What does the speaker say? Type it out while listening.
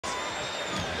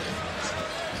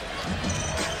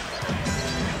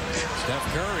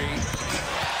Steph Curry.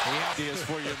 The ideas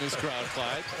for you in this crowd,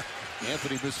 Clyde.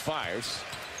 Anthony misfires.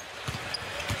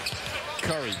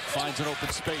 Curry finds an open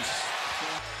space.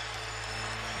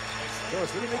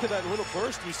 What do you make of that little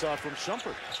burst we saw from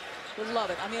Shumpert? Would love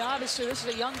it. I mean, obviously, this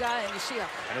is a young guy, and you see him.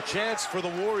 And a chance for the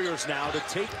Warriors now to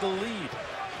take the lead.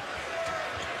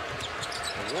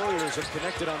 The Warriors have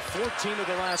connected on 14 of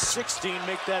the last 16.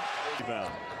 Make that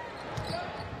rebound.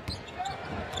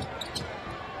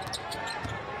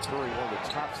 Curry, one of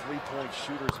the top three-point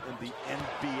shooters in the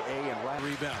NBA, and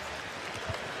Rebound.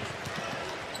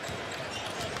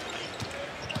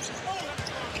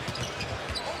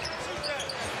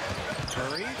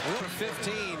 Curry,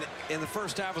 15 in the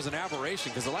first half was an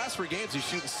aberration because the last 3 games he's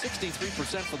shooting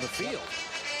 63% from the field.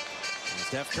 And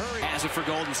Steph Curry has it for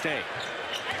Golden State.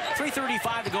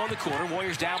 3:35 to go in the quarter.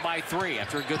 Warriors down by 3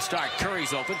 after a good start.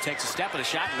 Curry's open, takes a step and a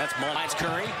shot, and that's Mullins.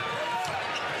 Curry.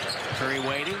 Curry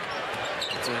waiting.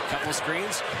 It's a couple of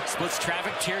screens, splits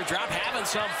traffic, teardrop, having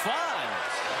some fun.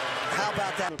 How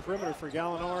about that? The perimeter for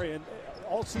Gallinari, and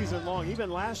all season long,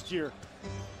 even last year,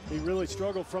 he really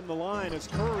struggled from the line as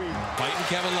Curry. fighting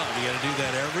Kevin Love. You got to do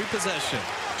that every possession.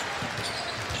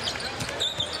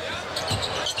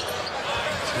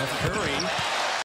 Steph Curry